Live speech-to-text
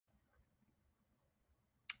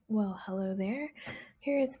Well, hello there.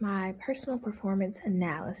 Here is my personal performance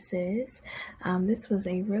analysis. This was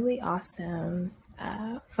a really awesome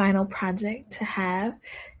final project to have.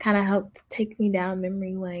 Kind of helped take me down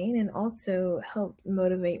memory lane and also helped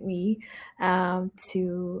motivate me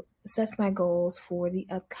to assess my goals for the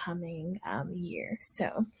upcoming year.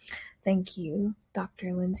 So, thank you,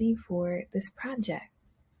 Dr. Lindsay, for this project.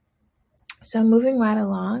 So, moving right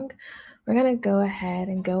along, we're going to go ahead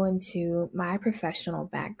and go into my professional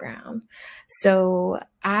background. So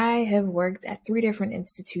I have worked at 3 different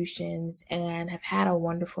institutions and have had a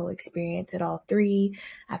wonderful experience at all 3.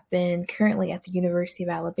 I've been currently at the University of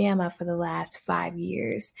Alabama for the last 5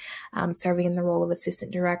 years, serving in the role of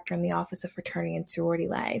assistant director in the Office of Fraternity and Sorority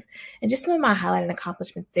Life. And just some of my highlighted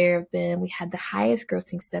accomplishments there have been, we had the highest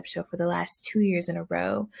grossing step show for the last 2 years in a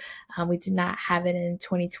row. We did not have it in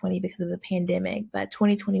 2020 because of the pandemic, but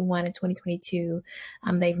 2021 and 2022,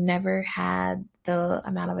 they've never had the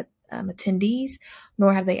amount of attendees,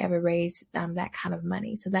 nor have they ever raised that kind of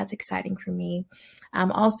money. So that's exciting for me.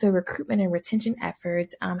 Also, recruitment and retention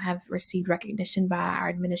efforts have received recognition by our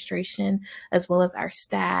administration as well as our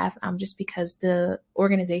staff, just because the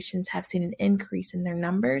organizations have seen an increase in their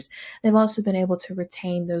numbers. They've also been able to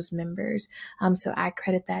retain those members. So I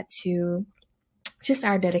credit that to just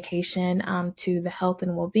our dedication to the health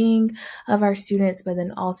and well-being of our students, but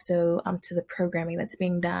then also to the programming that's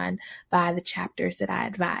being done by the chapters that I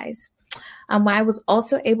advise. I was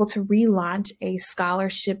also able to relaunch a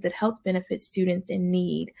scholarship that helped benefit students in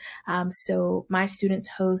need. So my students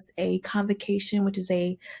host a convocation, which is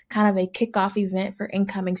a kind of a kickoff event for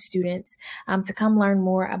incoming students to come learn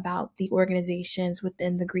more about the organizations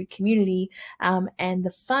within the Greek community. And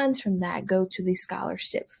the funds from that go to the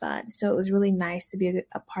scholarship fund. So it was really nice to be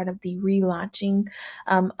a part of the relaunching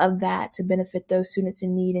of that to benefit those students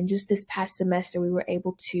in need. And just this past semester, we were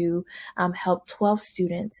able to help 12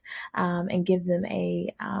 students and give them a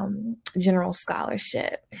general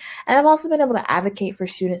scholarship. And I've also been able to advocate for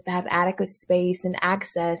students to have adequate space and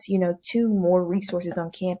access, to more resources on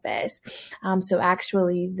campus. So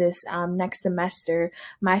actually this next semester,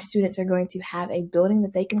 my students are going to have a building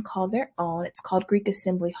that they can call their own. It's called Greek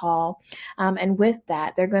Assembly Hall. And with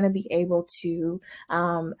that, they're going to be able to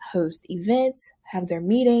host events, have their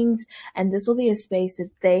meetings, and this will be a space that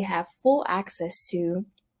they have full access to.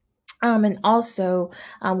 And also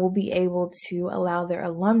will be able to allow their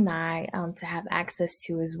alumni to have access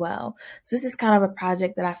to as well. So this is kind of a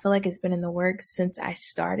project that I feel like has been in the works since I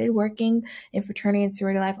started working in fraternity and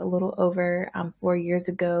sorority life a little over 4 years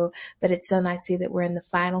ago. But it's so nice to see that we're in the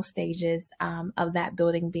final stages of that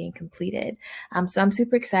building being completed. So I'm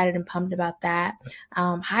super excited and pumped about that.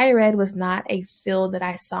 Higher ed was not a field that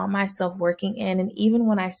I saw myself working in. And even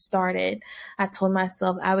when I started, I told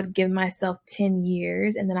myself I would give myself 10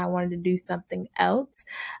 years and then I wanted to do something else.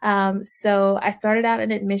 So I started out in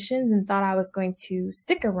admissions and thought I was going to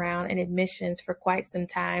stick around in admissions for quite some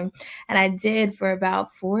time. And I did for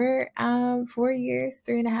about 4 years,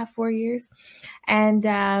 3.5, 4 years. And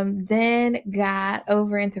then got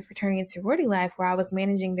over into fraternity and sorority life where I was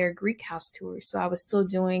managing their Greek house tours. So I was still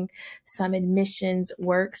doing some admissions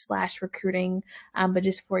work / recruiting, but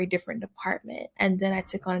just for a different department. And then I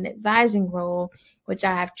took on an advising role, which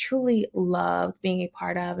I have truly loved being a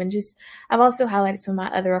part of. And just, I've also highlighted some of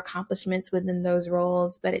my other accomplishments within those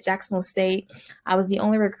roles. But at Jacksonville State, I was the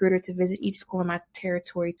only recruiter to visit each school in my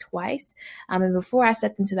territory twice. And before I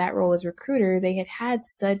stepped into that role as recruiter, they had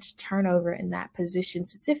such turnover in that position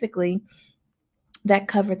specifically that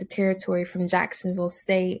covered the territory from Jacksonville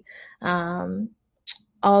State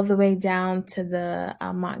all the way down to the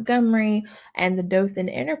Montgomery and the Dothan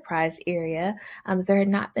Enterprise area, there had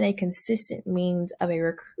not been a consistent means of a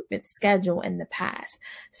recruitment schedule in the past.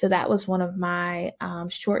 So that was one of my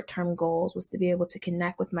short-term goals, was to be able to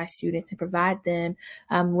connect with my students and provide them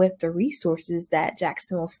with the resources that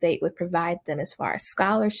Jacksonville State would provide them as far as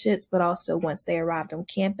scholarships, but also once they arrived on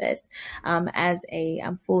campus as a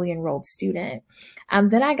fully enrolled student.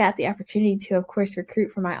 Then I got the opportunity to, of course,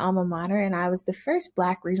 recruit for my alma mater, and I was the first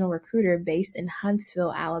Black regional recruiter based in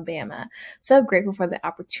Huntsville, Alabama. So grateful for the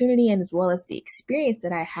opportunity and as well as the experience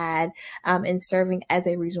that I had in serving as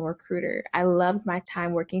a regional recruiter. I loved my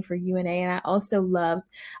time working for UNA, and I also loved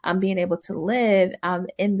being able to live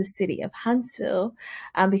in the city of Huntsville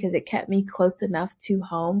because it kept me close enough to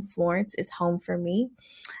home. Florence is home for me.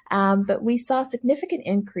 But we saw significant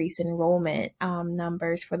increase in enrollment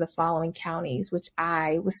numbers for the following counties, which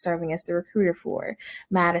I was serving as the recruiter for: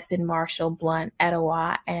 Madison, Marshall, Blount, Etowah,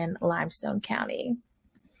 and Limestone County.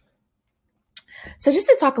 So just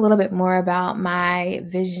to talk a little bit more about my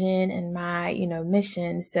vision and my,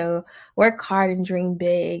 mission. So work hard and dream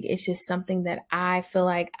big. It's just something that I feel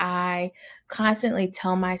like I constantly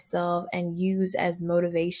tell myself and use as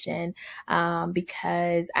motivation,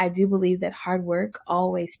 because I do believe that hard work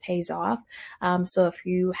always pays off. So if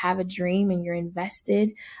you have a dream and you're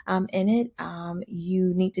invested in it,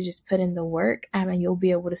 you need to just put in the work, and you'll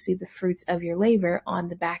be able to see the fruits of your labor on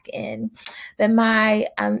the back end. But my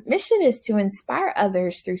mission is to inspire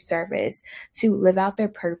others through service to live out their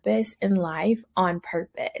purpose in life on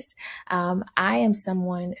purpose. I am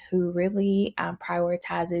someone who really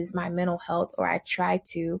prioritizes my mental health, or I try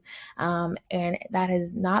to, and that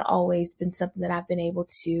has not always been something that I've been able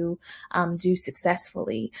to do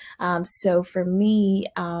successfully. So for me,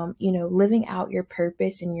 living out your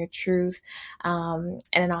purpose and your truth in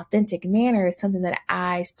an authentic manner is something that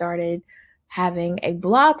I started having a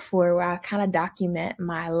blog for, where I kind of document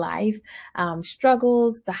my life,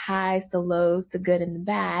 struggles, the highs, the lows, the good and the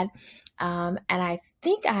bad. And I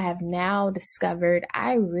think I have now discovered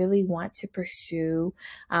I really want to pursue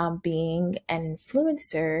being an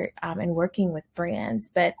influencer and working with brands,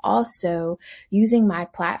 but also using my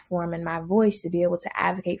platform and my voice to be able to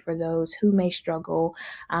advocate for those who may struggle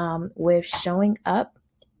with showing up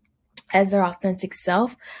as their authentic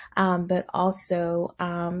self, but also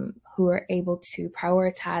who are able to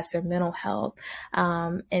prioritize their mental health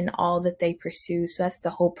in all that they pursue. So that's the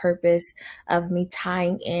whole purpose of me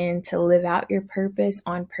tying in to live out your purpose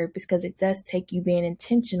on purpose, because it does take you being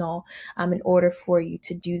intentional in order for you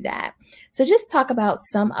to do that. So just talk about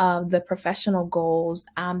some of the professional goals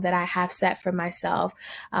that I have set for myself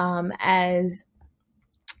as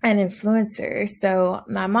an influencer. So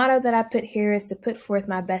my motto that I put here is to put forth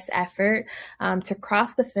my best effort to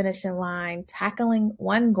cross the finishing line, tackling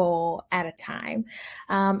one goal at a time.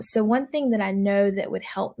 So one thing that I know that would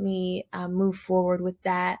help me move forward with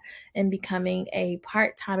that and becoming a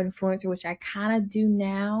part-time influencer, which I kind of do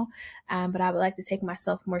now, but I would like to take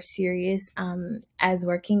myself more serious as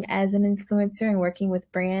working as an influencer and working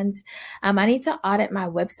with brands. I need to audit my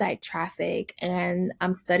website traffic and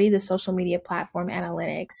study the social media platform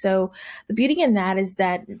analytics. So the beauty in that is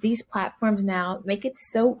that these platforms now make it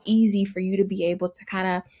so easy for you to be able to kind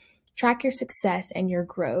of track your success and your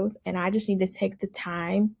growth. And I just need to take the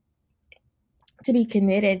time to be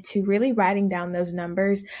committed to really writing down those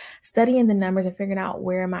numbers, studying the numbers, and figuring out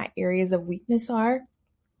where my areas of weakness are,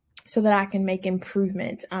 so that I can make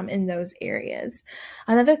improvements in those areas.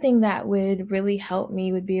 Another thing that would really help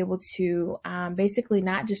me would be able to basically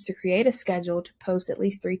not just to create a schedule to post at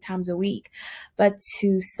least 3 times a week, but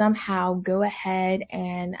to somehow go ahead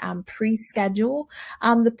and pre-schedule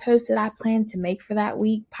the posts that I plan to make for that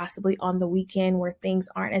week, possibly on the weekend where things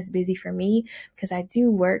aren't as busy for me, because I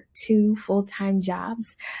do work 2 full-time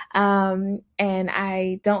jobs. And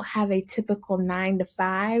I don't have a typical 9 to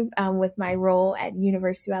 5 with my role at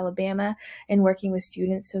University of Alabama and working with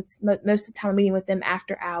students. So it's most of the time I'm meeting with them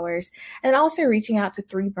after hours, and also reaching out to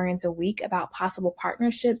 3 brands a week about possible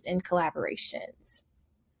partnerships and collaborations.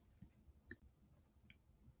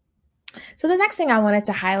 So the next thing I wanted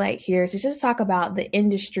to highlight here is to just talk about the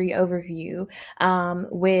industry overview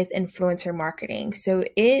with influencer marketing. So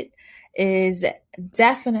it is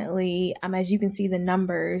definitely, as you can see, the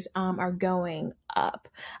numbers are going up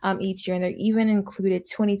each year, and they're even included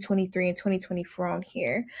 2023 and 2024 on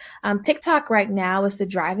here. TikTok right now is the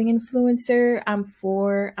driving influencer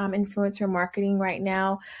for influencer marketing right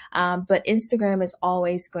now, but Instagram is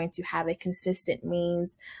always going to have a consistent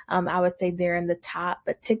means. I would say they're in the top,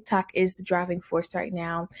 but TikTok is the driving force right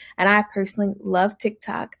now, and I personally love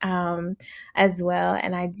TikTok as well,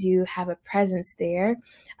 and I do have a presence there.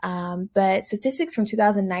 But statistics from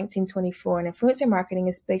 2019-24, and influencer marketing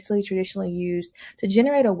is basically traditionally used to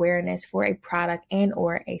generate awareness for a product and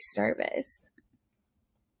or a service.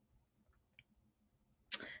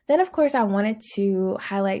 Then, of course, I wanted to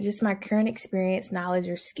highlight just my current experience, knowledge,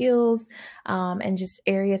 or skills, and just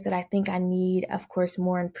areas that I think I need, of course,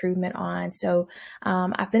 more improvement on. So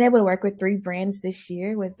I've been able to work with 3 brands this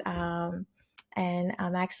year with and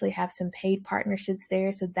actually have some paid partnerships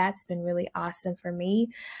there. So that's been really awesome for me.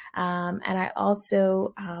 And I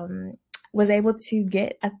also was able to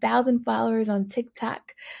get 1,000 followers on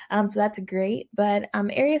TikTok. So that's great. But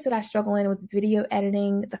areas that I struggle in with video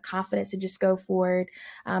editing, the confidence to just go forward,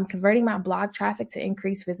 converting my blog traffic to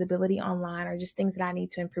increase visibility online, are just things that I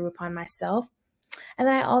need to improve upon myself. And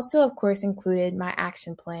then I also, of course, included my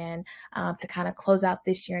action plan to kind of close out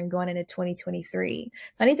this year and going into 2023.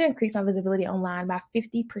 So I need to increase my visibility online by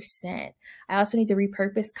 50%. I also need to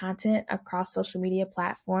repurpose content across social media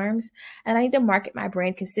platforms. And I need to market my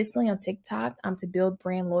brand consistently on TikTok to build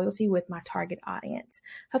brand loyalty with my target audience.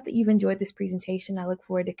 Hope that you've enjoyed this presentation. I look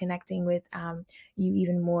forward to connecting with you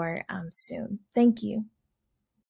even more soon. Thank you.